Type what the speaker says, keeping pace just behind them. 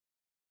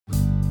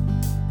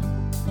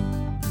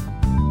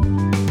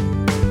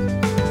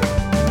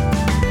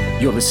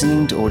You're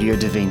listening to Audio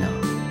Divina,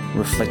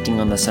 reflecting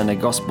on the Sunday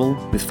Gospel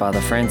with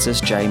Father Francis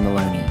J.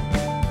 Maloney.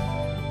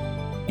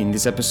 In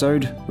this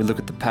episode, we look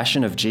at the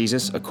Passion of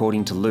Jesus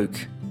according to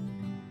Luke.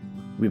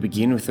 We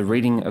begin with the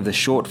reading of the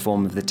short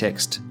form of the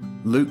text,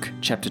 Luke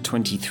chapter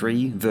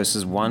 23,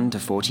 verses 1 to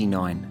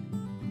 49.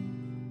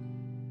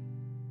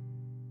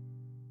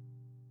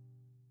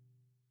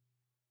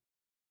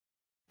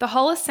 The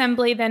whole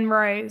assembly then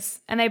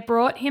rose, and they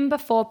brought him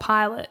before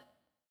Pilate.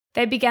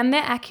 They began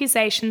their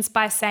accusations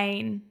by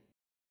saying,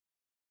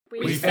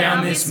 "We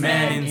found this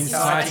man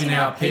inciting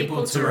our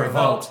people to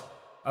revolt,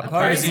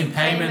 opposing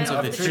payment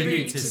of the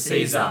tribute to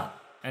Caesar,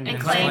 and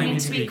claiming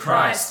to be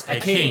Christ, a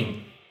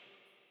king."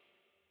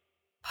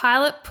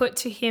 Pilate put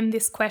to him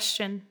this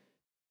question.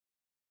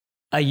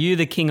 "Are you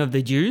the king of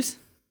the Jews?"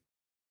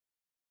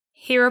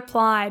 He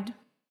replied,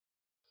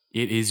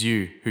 "It is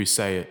you who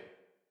say it."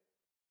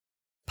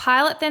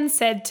 Pilate then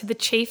said to the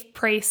chief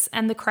priests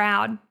and the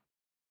crowd,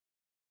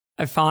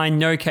 "I find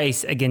no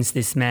case against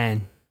this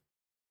man."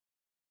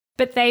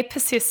 But they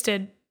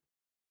persisted.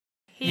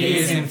 "He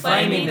is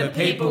inflaming the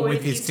people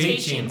with his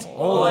teachings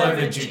all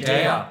over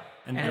Judea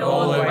and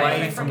all the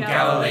way from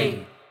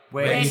Galilee,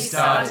 where he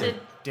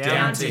started,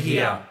 down to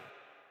here."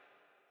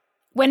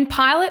 When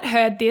Pilate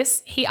heard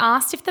this, he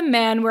asked if the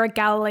man were a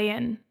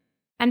Galilean,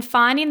 and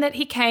finding that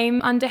he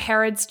came under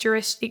Herod's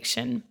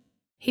jurisdiction,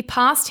 he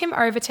passed him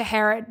over to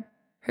Herod,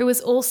 who was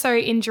also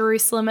in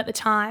Jerusalem at the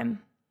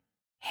time.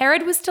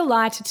 Herod was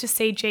delighted to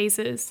see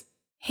Jesus.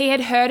 He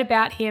had heard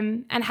about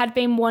him and had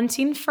been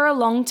wanting for a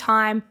long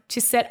time to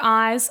set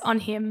eyes on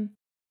him.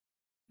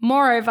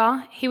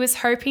 Moreover, he was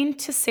hoping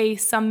to see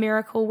some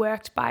miracle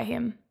worked by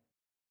him.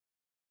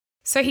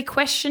 So he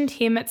questioned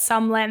him at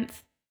some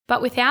length, but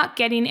without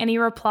getting any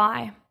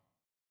reply.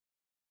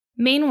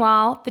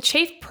 Meanwhile, the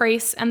chief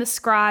priests and the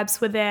scribes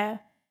were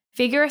there,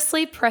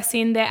 vigorously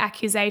pressing their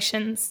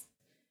accusations.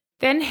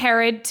 Then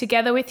Herod,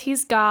 together with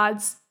his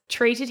guards,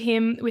 treated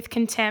him with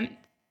contempt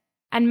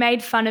and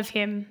made fun of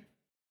him.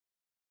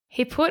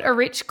 He put a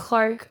rich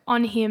cloak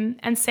on him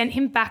and sent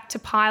him back to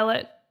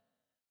Pilate.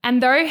 And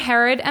though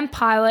Herod and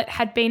Pilate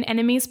had been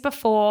enemies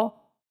before,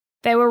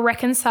 they were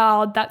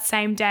reconciled that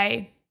same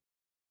day.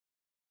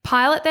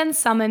 Pilate then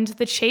summoned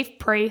the chief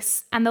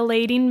priests and the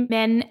leading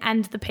men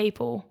and the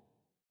people.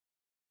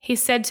 He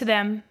said to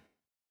them,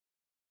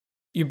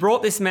 "You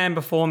brought this man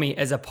before me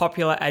as a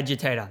popular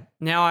agitator.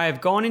 Now I have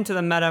gone into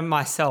the matter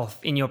myself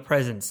in your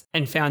presence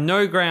and found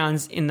no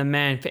grounds in the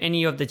man for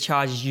any of the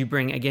charges you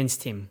bring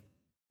against him.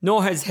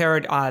 Nor has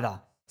Herod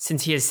either,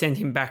 since he has sent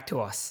him back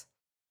to us.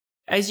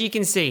 As you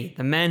can see,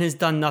 the man has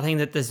done nothing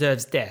that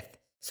deserves death,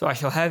 so I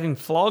shall have him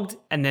flogged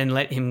and then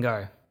let him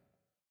go."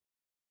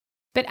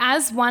 But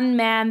as one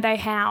man they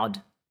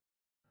howled,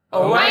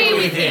 "Away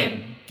with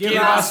him! Give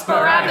us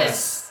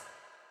Barabbas!"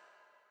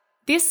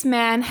 This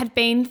man had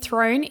been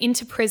thrown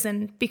into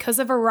prison because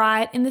of a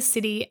riot in the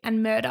city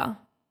and murder.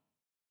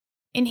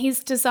 In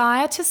his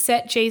desire to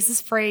set Jesus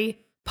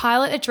free,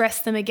 Pilate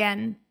addressed them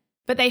again,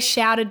 but they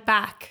shouted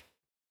back,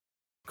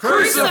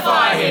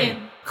 "Crucify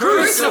him!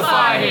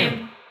 Crucify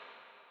him!"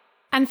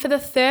 And for the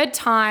third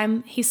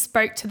time he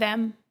spoke to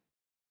them.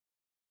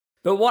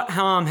 "But what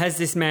harm has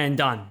this man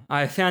done?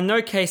 I have found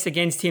no case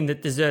against him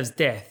that deserves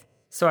death,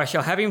 so I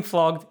shall have him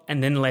flogged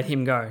and then let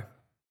him go."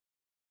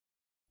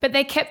 But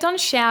they kept on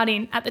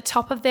shouting at the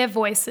top of their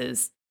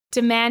voices,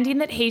 demanding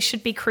that he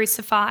should be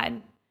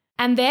crucified,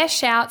 and their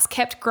shouts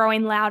kept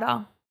growing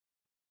louder.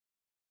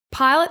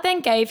 Pilate then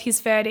gave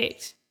his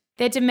verdict.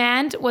 Their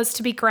demand was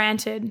to be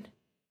granted.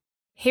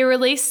 He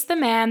released the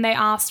man they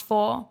asked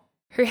for,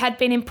 who had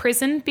been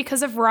imprisoned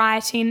because of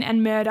rioting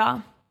and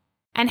murder,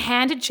 and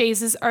handed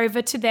Jesus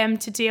over to them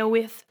to deal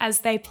with as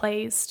they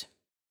pleased.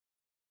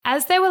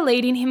 As they were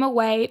leading him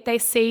away, they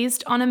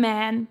seized on a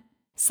man,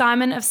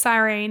 Simon of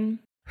Cyrene,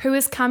 who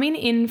was coming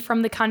in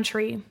from the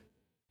country,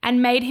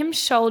 and made him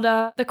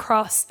shoulder the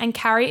cross and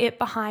carry it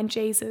behind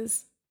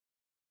Jesus.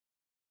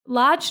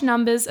 Large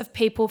numbers of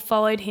people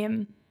followed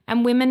him,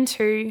 and women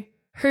too,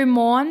 who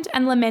mourned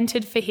and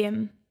lamented for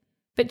him.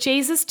 But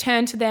Jesus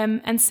turned to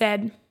them and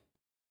said,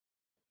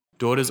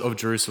 "Daughters of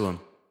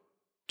Jerusalem,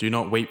 do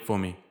not weep for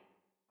me.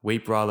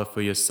 Weep rather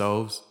for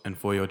yourselves and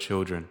for your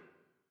children.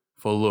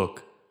 For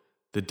look,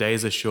 the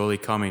days are surely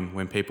coming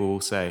when people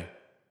will say,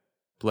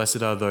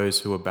 'Blessed are those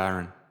who are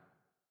barren,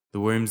 the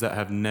wombs that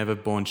have never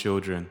borne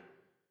children,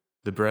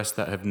 the breasts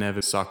that have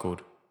never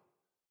suckled.'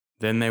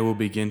 Then they will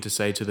begin to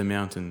say to the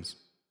mountains,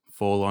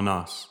 'Fall on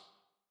us,'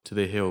 to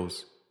the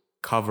hills,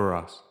 'Cover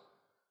us.'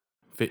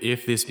 For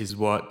if this is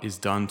what is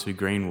done to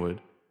green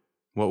wood,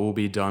 what will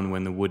be done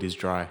when the wood is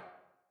dry?"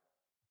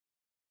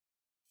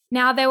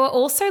 Now they were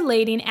also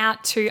leading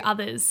out 2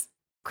 others,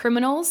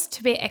 criminals,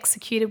 to be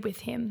executed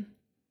with him.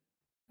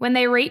 When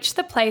they reached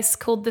the place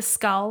called the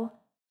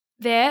Skull,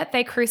 there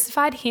they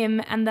crucified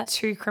him and the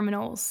 2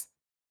 criminals,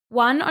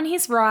 one on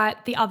his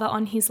right, the other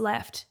on his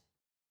left.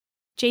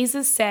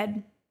 Jesus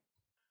said,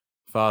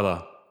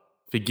 "Father,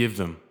 forgive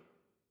them.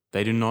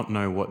 They do not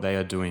know what they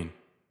are doing."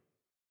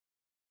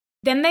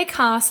 Then they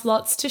cast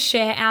lots to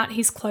share out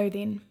his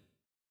clothing.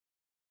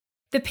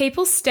 The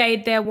people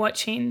stayed there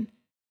watching.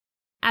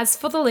 As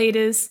for the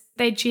leaders,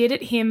 they jeered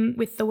at him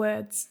with the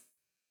words,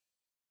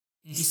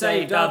 He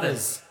saved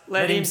others.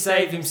 Let him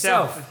save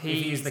himself if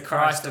he is the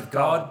Christ of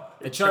God,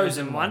 the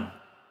chosen one.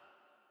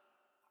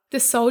 The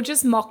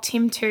soldiers mocked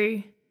him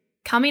too,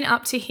 coming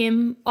up to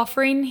him,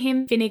 offering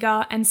him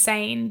vinegar and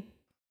saying,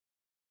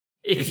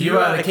 If you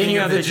are the King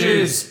of the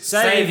Jews,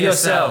 save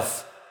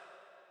yourself.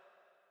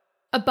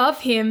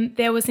 Above him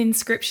there was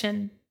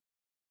inscription,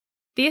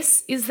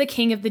 This is the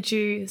King of the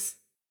Jews.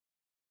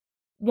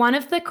 One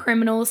of the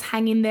criminals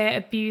hanging there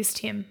abused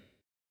him.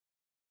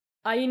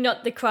 Are you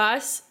not the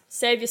Christ?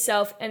 Save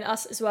yourself and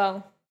us as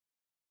well.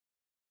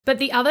 But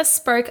the other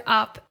spoke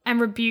up and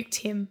rebuked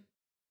him.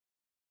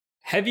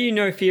 Have you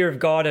no fear of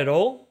God at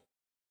all?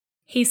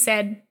 He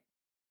said,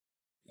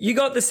 You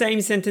got the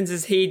same sentence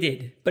as he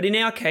did, but in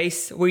our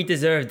case, we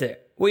deserved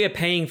it. We are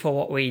paying for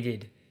what we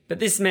did, but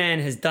this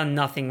man has done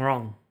nothing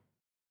wrong.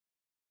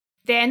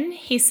 Then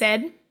he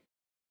said,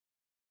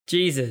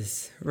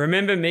 Jesus,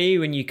 remember me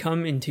when you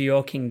come into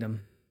your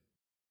kingdom.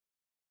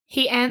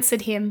 He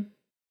answered him,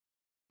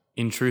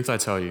 In truth I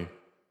tell you,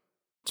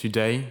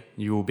 today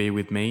you will be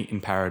with me in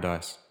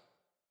paradise.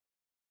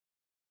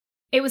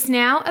 It was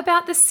now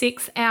about the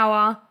 6th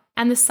hour,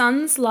 and the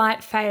sun's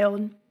light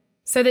failed,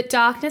 so that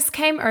darkness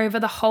came over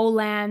the whole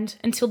land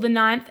until the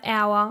 9th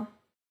hour.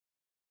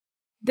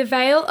 The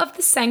veil of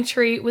the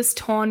sanctuary was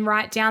torn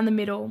right down the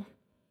middle.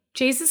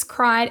 Jesus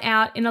cried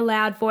out in a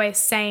loud voice,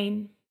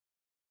 saying,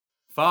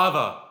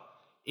 Father,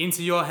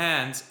 into your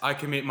hands I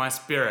commit my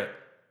spirit.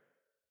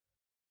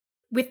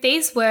 With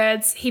these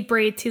words, he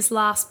breathed his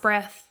last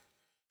breath.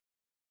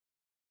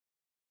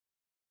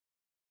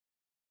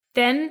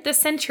 Then the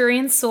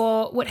centurion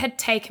saw what had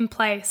taken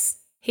place.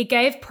 He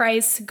gave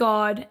praise to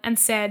God and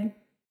said,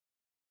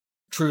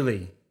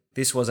 Truly,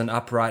 this was an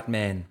upright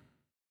man.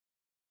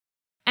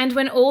 And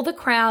when all the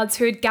crowds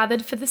who had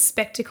gathered for the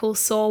spectacle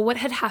saw what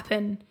had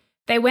happened,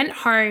 they went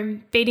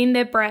home, beating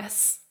their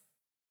breasts.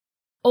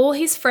 All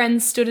his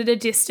friends stood at a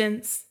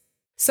distance.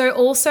 So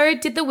also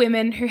did the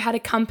women who had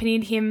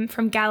accompanied him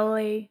from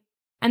Galilee,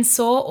 and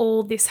saw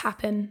all this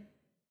happen.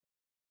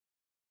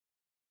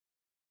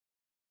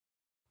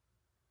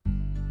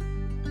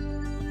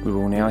 We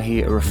will now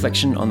hear a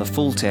reflection on the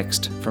full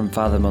text from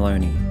Father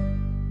Maloney.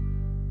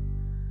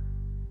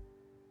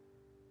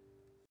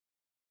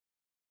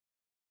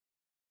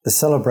 The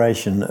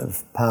celebration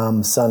of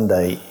Palm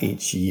Sunday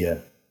each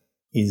year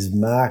is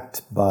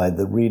marked by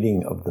the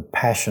reading of the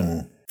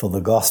Passion for the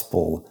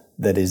Gospel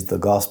that is the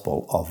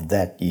Gospel of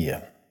that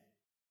year.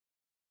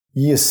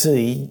 Year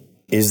C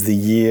is the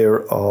year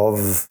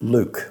of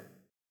Luke,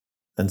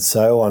 and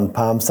so on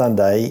Palm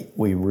Sunday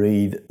we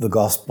read the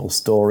Gospel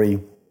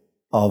story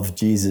of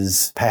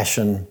Jesus'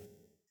 Passion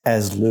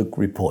as Luke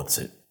reports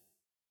it.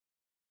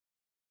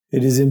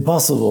 It is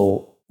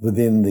impossible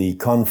within the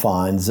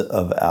confines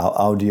of our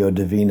Audio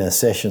Divina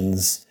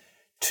sessions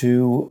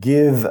to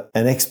give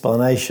an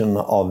explanation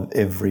of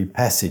every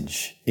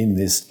passage in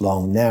this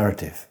long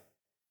narrative.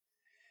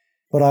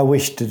 What I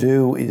wish to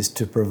do is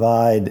to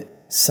provide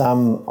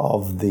some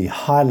of the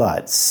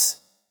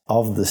highlights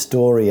of the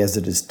story as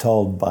it is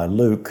told by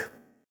Luke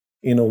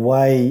in a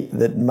way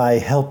that may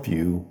help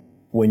you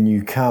when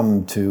you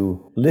come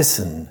to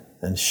listen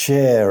and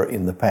share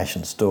in the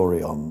Passion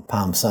story on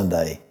Palm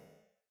Sunday,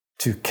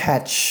 to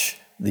catch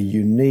the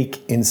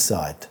unique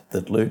insight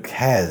that Luke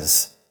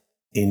has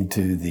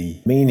into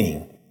the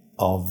meaning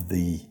of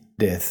the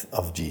death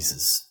of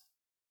Jesus.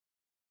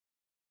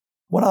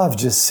 What I've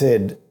just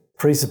said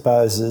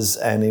presupposes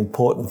an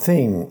important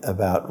thing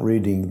about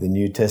reading the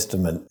New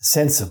Testament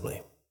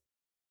sensibly.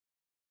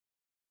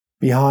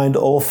 Behind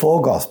all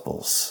four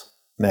Gospels,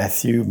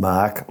 Matthew,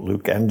 Mark,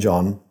 Luke and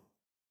John,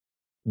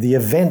 the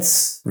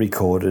events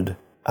recorded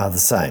are the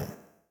same.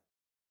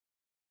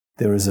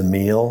 There is a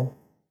meal,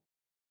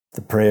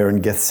 the prayer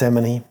in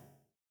Gethsemane,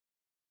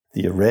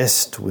 the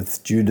arrest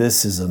with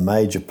Judas is a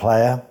major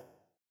player,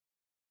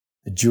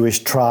 the Jewish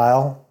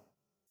trial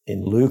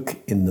in Luke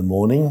in the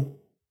morning,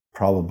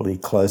 probably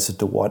closer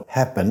to what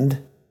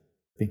happened,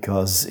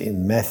 because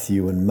in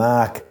Matthew and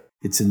Mark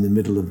it's in the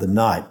middle of the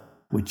night,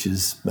 which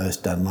is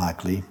most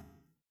unlikely.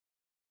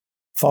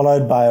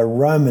 Followed by a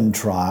Roman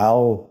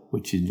trial,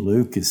 which in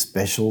Luke is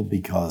special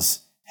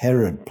because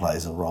Herod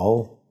plays a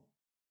role.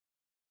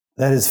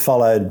 That is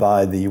followed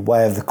by the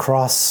way of the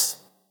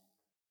cross,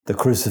 the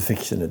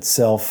crucifixion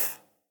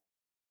itself,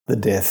 the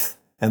death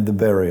and the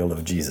burial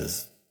of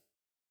Jesus.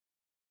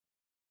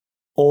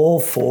 All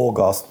four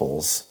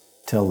Gospels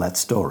tell that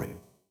story.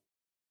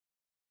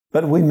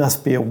 But we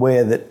must be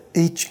aware that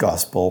each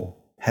Gospel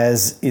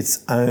has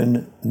its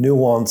own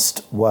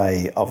nuanced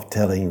way of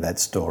telling that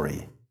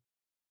story,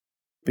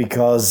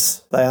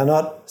 because they are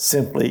not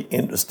simply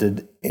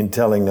interested in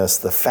telling us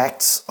the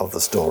facts of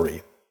the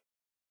story.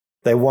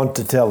 They want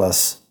to tell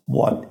us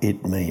what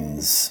it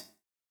means.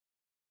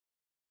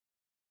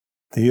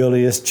 The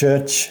earliest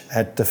church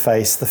had to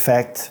face the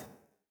fact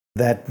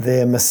that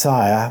their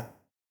Messiah,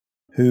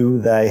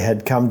 who they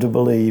had come to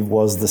believe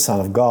was the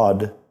Son of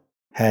God,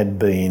 had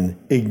been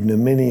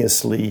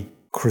ignominiously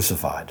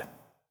crucified.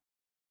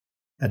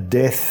 a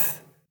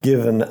death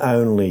given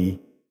only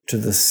to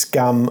the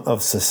scum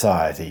of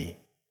society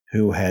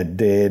who had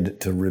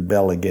dared to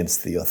rebel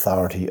against the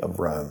authority of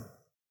Rome.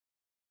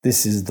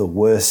 This is the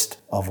worst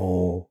of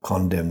all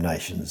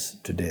condemnations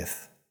to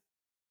death.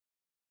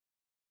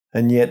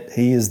 And yet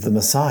he is the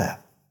Messiah.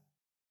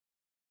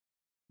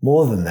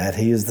 More than that,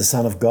 he is the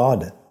Son of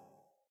God.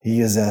 He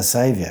is our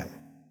Saviour.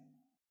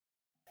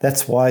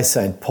 That's why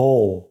St.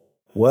 Paul,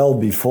 well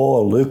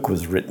before Luke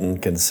was written,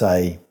 can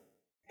say,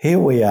 "Here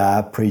we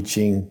are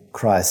preaching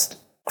Christ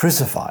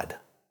crucified,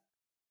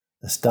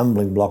 a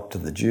stumbling block to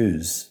the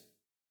Jews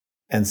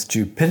and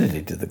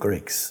stupidity to the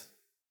Greeks."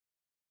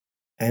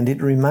 And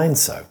it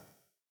remains so.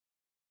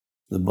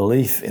 The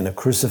belief in a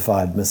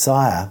crucified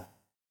Messiah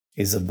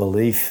is a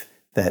belief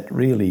that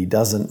really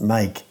doesn't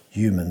make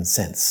human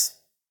sense.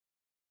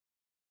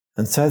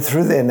 And so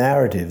through their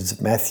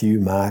narratives, Matthew,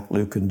 Mark,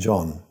 Luke and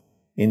John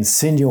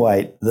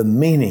insinuate the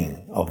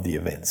meaning of the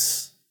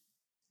events,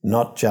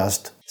 not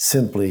just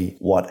simply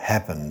what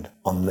happened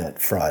on that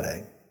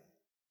Friday.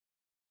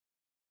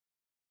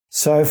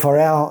 So for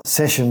our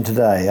session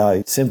today,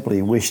 I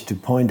simply wish to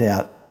point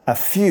out a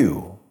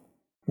few,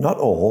 not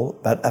all,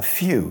 but a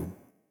few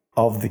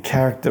of the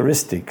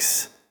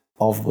characteristics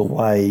of the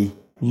way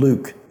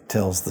Luke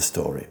tells the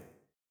story.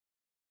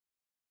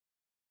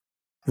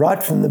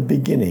 Right from the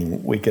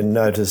beginning, we can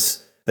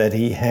notice that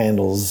he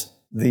handles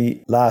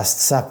the Last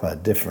Supper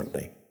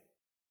differently.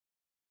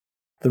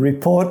 The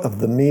report of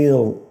the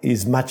meal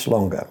is much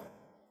longer,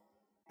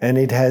 and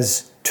it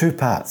has two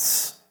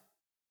parts.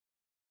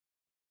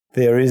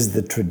 There is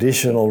the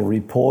traditional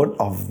report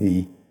of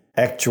the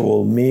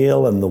actual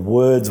meal and the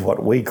words,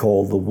 what we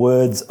call the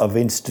words of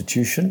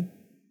institution,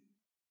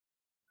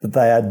 but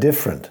they are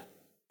different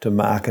to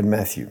Mark and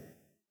Matthew.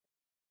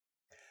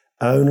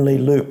 Only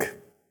Luke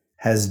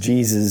has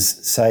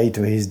Jesus say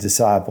to his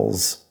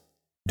disciples,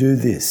 "Do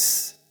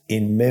this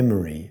in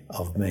memory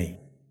of me."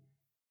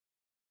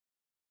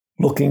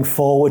 Looking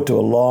forward to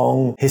a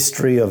long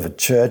history of a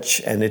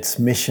church and its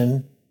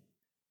mission,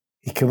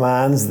 he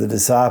commands the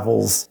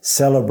disciples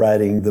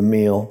celebrating the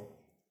meal,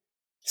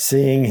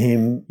 seeing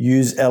him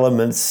use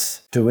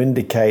elements to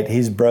indicate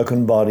his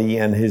broken body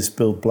and his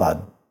spilled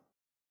blood.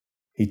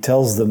 He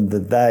tells them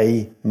that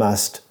they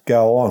must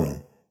go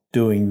on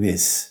doing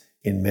this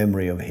in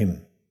memory of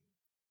him.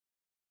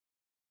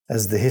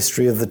 As the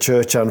history of the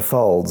church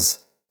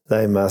unfolds,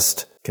 they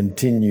must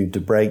continue to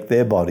break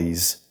their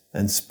bodies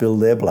and spill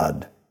their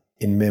blood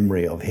in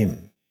memory of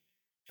him,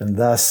 and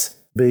thus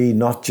be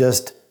not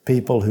just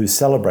people who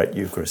celebrate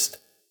Eucharist,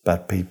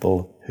 but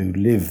people who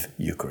live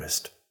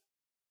Eucharist.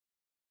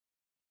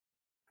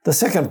 The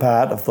second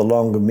part of the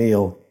longer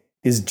meal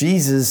is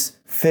Jesus'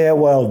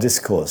 farewell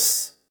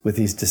discourse with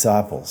his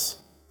disciples,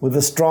 with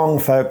a strong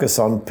focus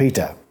on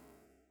Peter,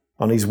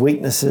 on his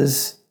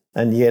weaknesses,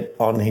 and yet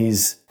on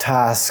his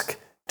task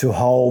to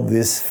hold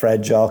this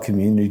fragile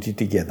community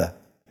together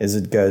as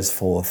it goes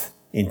forth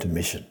into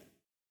mission.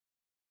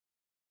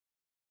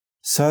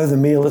 So the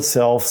meal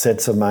itself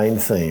sets a main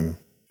theme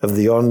of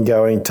the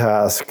ongoing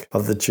task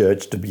of the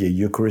church to be a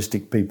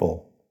Eucharistic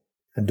people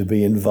and to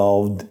be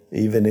involved,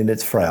 even in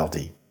its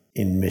frailty,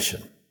 in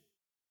mission.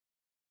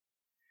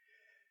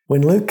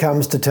 When Luke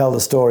comes to tell the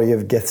story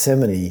of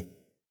Gethsemane,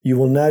 you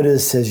will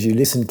notice as you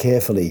listen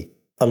carefully,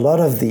 a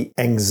lot of the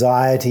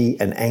anxiety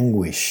and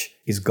anguish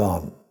is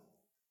gone.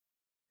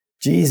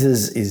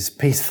 Jesus is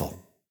peaceful.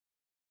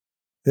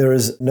 There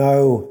is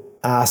no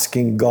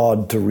asking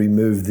God to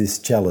remove this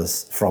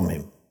chalice from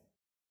him.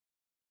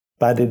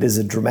 But it is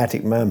a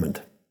dramatic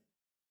moment.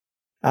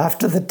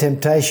 After the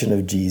temptation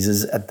of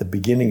Jesus at the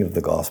beginning of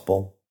the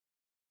Gospel,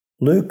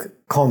 Luke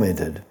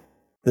commented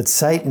that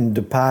Satan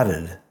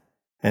departed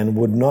and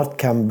would not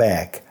come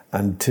back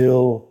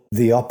until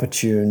the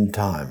opportune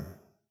time.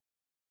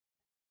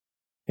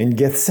 In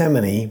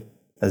Gethsemane,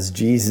 as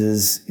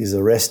Jesus is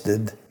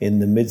arrested in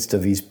the midst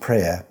of his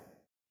prayer,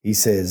 he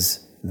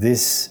says,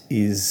 "This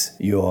is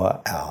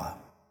your hour."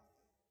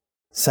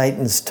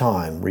 Satan's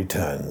time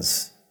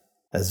returns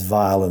as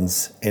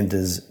violence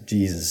enters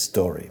Jesus'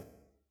 story.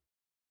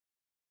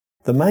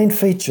 The main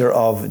feature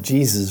of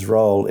Jesus'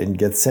 role in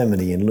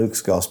Gethsemane in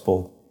Luke's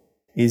Gospel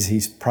is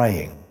his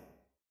praying,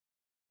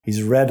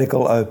 his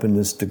radical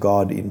openness to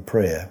God in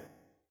prayer,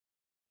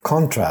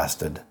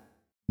 contrasted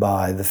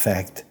by the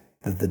fact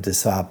that the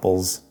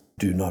disciples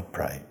do not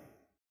pray.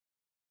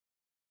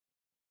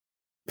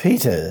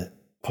 Peter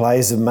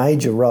plays a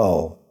major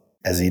role,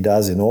 as he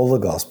does in all the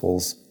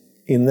Gospels,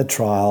 in the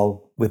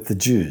trial with the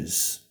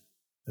Jews.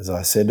 As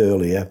I said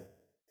earlier,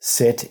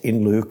 set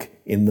in Luke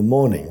in the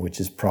morning, which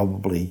is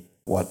probably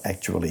what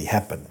actually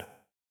happened.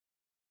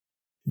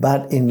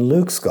 But in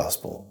Luke's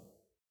Gospel,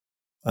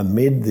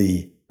 amid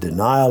the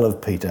denial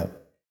of Peter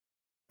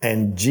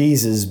and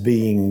Jesus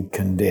being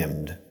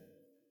condemned,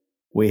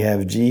 we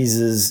have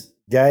Jesus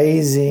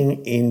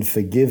gazing in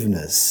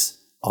forgiveness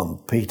on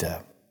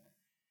Peter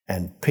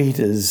and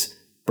Peter's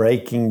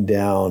breaking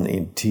down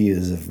in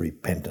tears of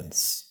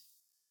repentance.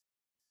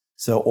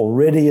 So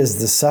already as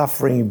the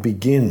suffering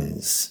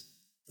begins,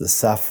 the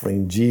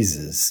suffering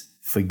Jesus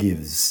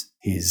forgives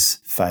his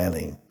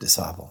failing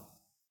disciple.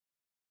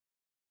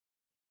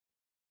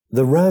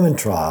 The Roman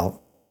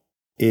trial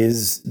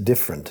is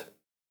different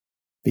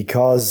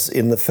because,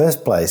 in the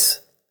first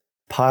place,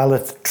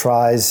 Pilate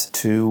tries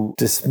to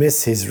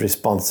dismiss his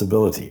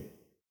responsibility.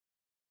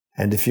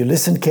 And if you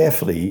listen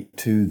carefully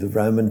to the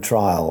Roman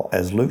trial,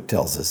 as Luke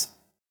tells us,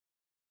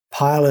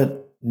 Pilate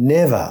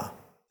never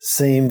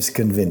seems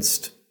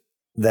convinced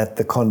that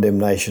the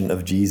condemnation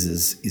of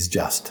Jesus is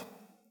just.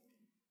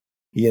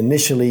 He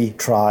initially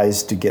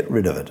tries to get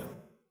rid of it,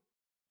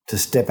 to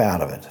step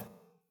out of it.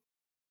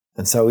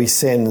 And so he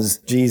sends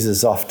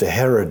Jesus off to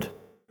Herod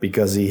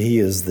because he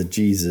hears that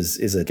Jesus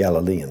is a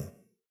Galilean.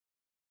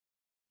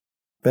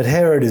 But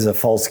Herod is a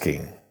false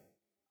king,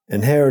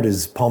 and Herod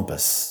is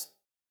pompous,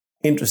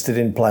 interested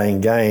in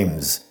playing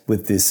games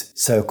with this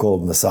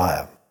so-called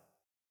Messiah.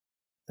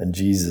 And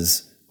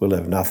Jesus will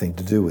have nothing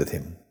to do with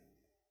him.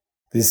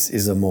 This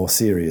is a more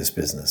serious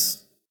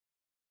business.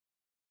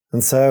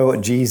 And so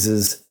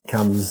Jesus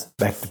comes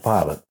back to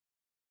Pilate,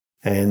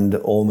 and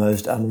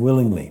almost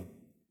unwillingly,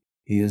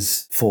 he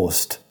is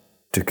forced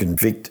to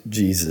convict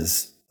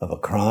Jesus of a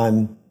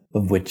crime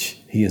of which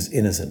he is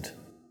innocent.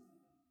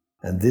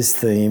 And this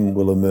theme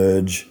will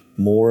emerge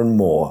more and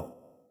more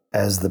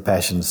as the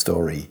Passion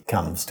story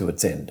comes to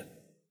its end.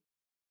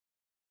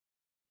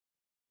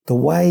 The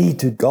way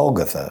to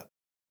Golgotha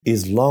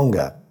is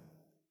longer.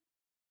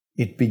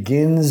 It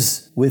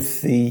begins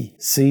with the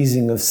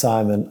seizing of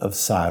Simon of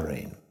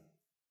Cyrene.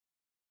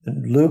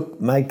 And Luke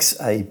makes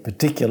a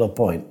particular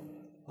point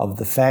of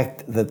the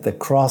fact that the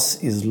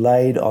cross is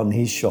laid on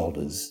his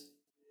shoulders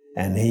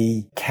and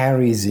he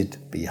carries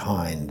it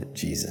behind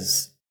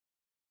Jesus.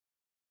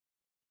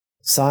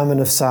 Simon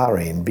of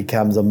Cyrene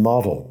becomes a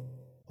model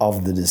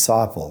of the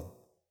disciple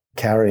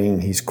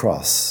carrying his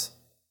cross,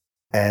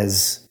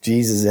 as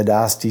Jesus had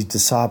asked his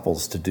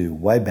disciples to do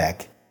way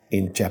back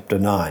in chapter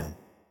 9,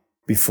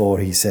 before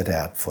he set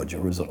out for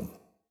Jerusalem.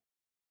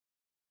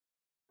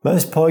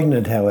 Most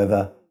poignant,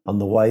 however, on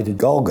the way to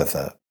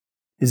Golgotha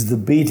is the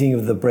beating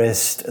of the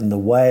breast and the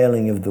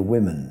wailing of the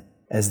women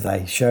as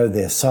they show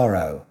their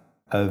sorrow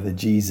over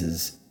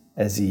Jesus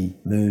as he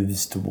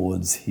moves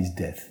towards his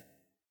death.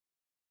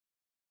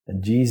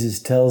 And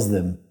Jesus tells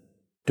them,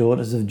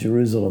 "Daughters of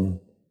Jerusalem,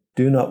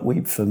 do not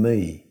weep for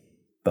me,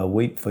 but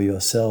weep for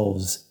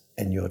yourselves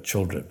and your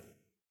children."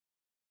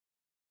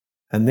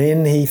 And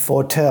then he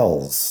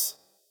foretells,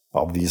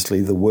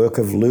 obviously, the work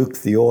of Luke,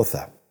 the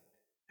author,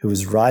 who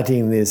was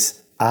writing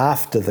this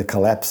after the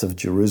collapse of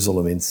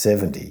Jerusalem in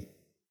 70,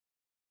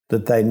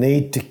 that they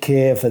need to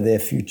care for their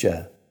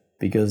future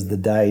because the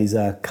days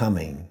are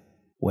coming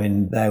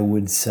when they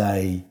would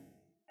say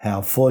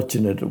how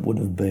fortunate it would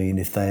have been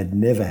if they had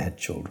never had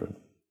children,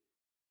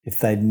 if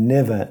they'd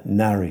never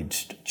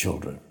nourished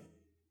children.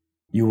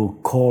 You will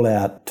call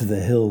out to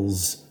the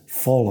hills,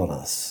 "Fall on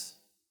us,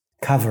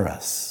 cover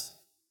us."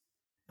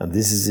 And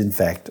this is in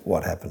fact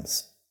what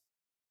happens.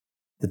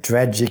 The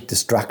tragic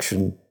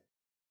destruction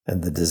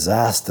and the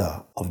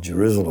disaster of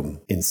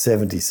Jerusalem in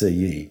 70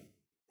 CE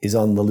is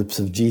on the lips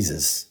of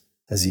Jesus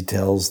as he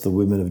tells the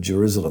women of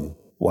Jerusalem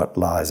what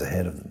lies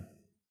ahead of them.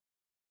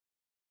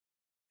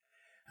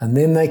 And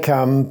then they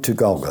come to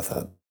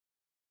Golgotha.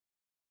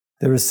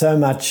 There is so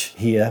much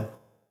here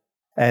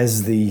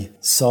as the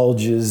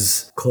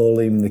soldiers call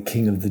him the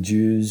King of the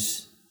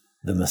Jews,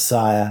 the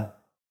Messiah.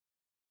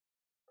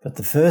 But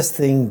the first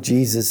thing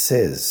Jesus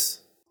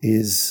says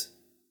is,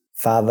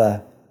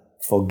 "Father,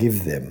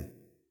 forgive them,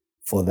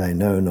 for they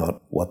know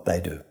not what they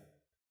do."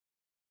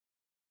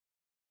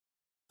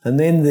 And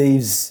then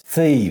these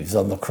thieves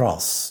on the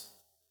cross,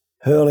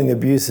 hurling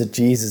abuse at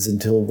Jesus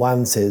until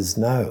one says,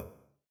 "No,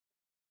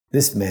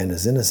 this man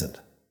is innocent."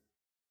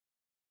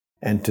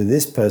 And to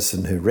this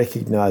person who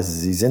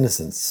recognizes his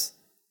innocence,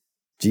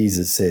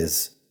 Jesus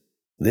says,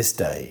 "This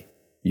day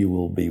you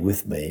will be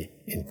with me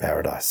in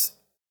paradise."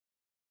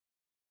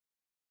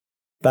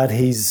 But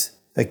his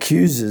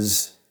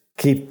accusers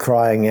keep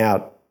crying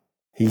out,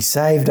 "He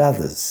saved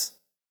others,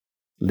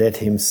 let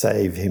him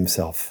save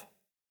himself."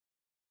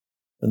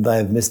 And they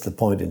have missed the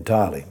point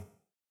entirely.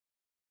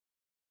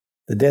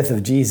 The death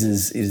of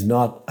Jesus is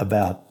not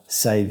about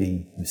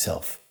saving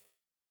himself.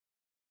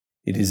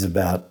 It is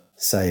about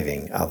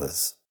saving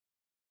others.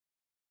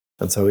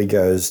 And so he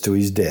goes to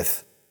his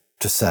death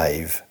to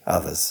save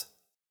others.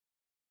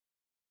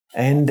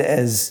 And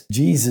as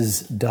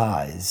Jesus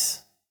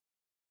dies,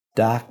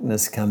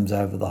 darkness comes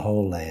over the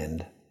whole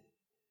land.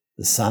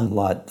 The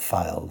sunlight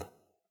failed.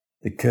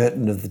 The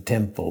curtain of the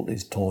temple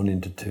is torn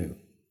into two.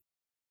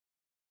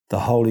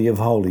 The Holy of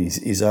Holies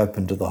is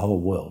open to the whole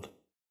world.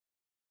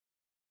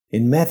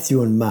 In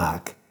Matthew and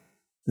Mark,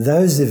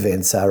 those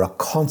events are a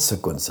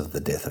consequence of the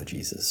death of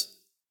Jesus.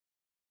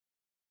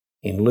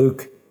 In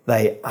Luke,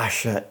 they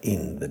usher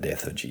in the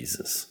death of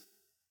Jesus.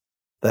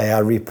 They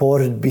are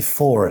reported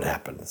before it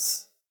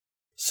happens,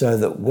 so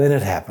that when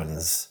it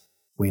happens,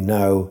 we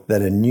know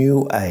that a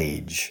new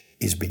age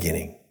is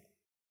beginning.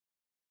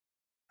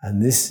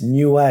 And this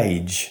new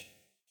age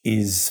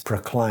is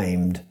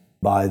proclaimed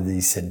by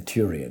the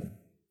centurion,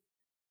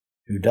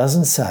 who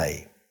doesn't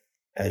say,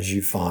 as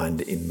you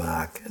find in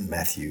Mark and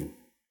Matthew.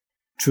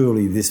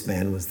 Truly this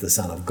man was the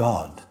Son of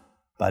God,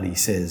 but he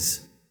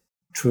says,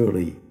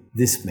 truly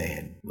this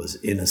man was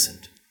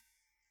innocent.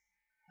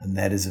 And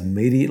that is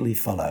immediately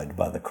followed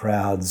by the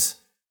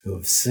crowds who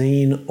have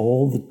seen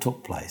all that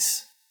took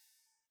place,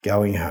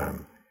 going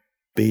home,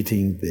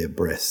 beating their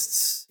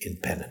breasts in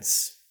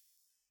penance,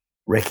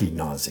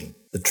 recognising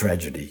the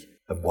tragedy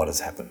of what has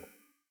happened.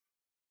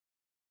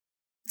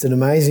 It's an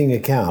amazing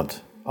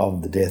account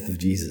of the death of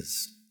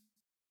Jesus.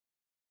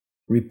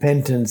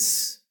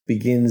 Repentance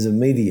begins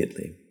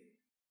immediately.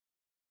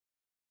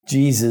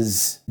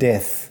 Jesus'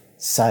 death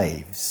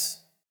saves.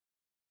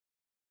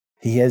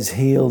 He has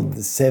healed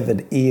the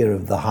severed ear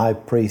of the high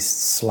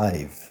priest's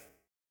slave.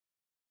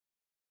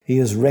 He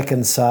has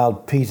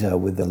reconciled Peter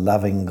with a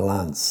loving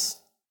glance.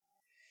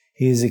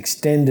 He has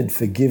extended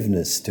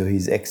forgiveness to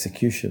his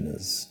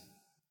executioners.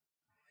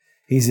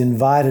 He's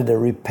invited a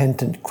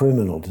repentant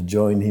criminal to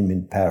join him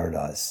in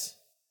paradise,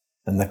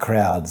 and the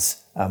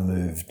crowds are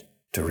moved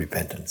to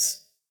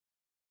repentance.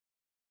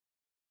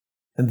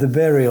 And the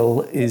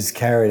burial is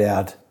carried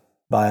out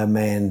by a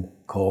man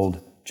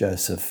called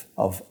Joseph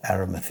of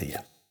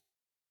Arimathea,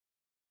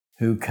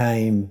 who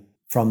came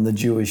from the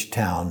Jewish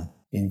town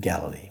in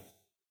Galilee.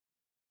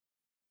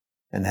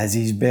 And as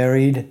he's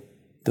buried,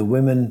 the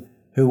women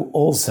who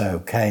also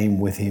came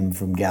with him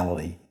from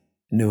Galilee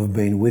and who have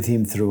been with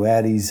him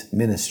throughout his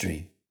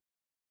ministry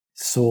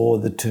saw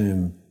the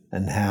tomb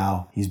and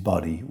how his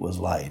body was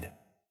laid.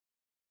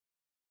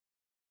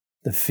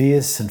 The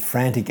fierce and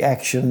frantic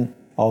action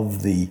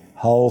of the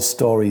whole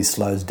story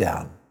slows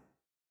down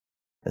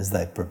as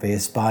they prepare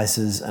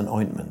spices and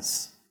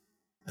ointments,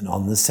 and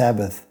on the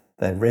Sabbath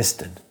they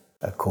rested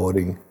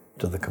according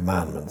to the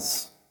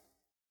commandments.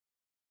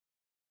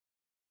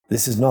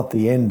 This is not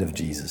the end of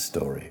Jesus'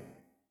 story,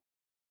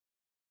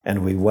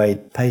 and we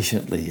wait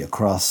patiently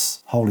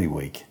across Holy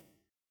Week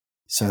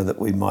so that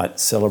we might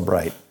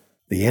celebrate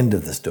the end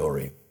of the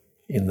story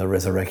in the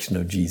resurrection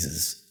of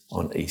Jesus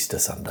on Easter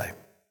Sunday.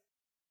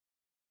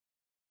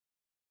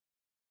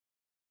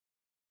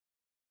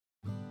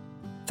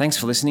 Thanks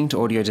for listening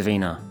to Audio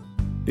Divina.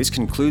 This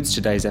concludes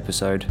today's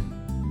episode.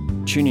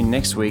 Tune in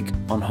next week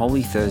on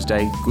Holy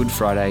Thursday, Good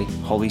Friday,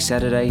 Holy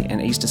Saturday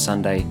and Easter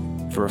Sunday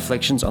for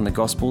reflections on the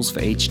Gospels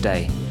for each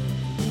day.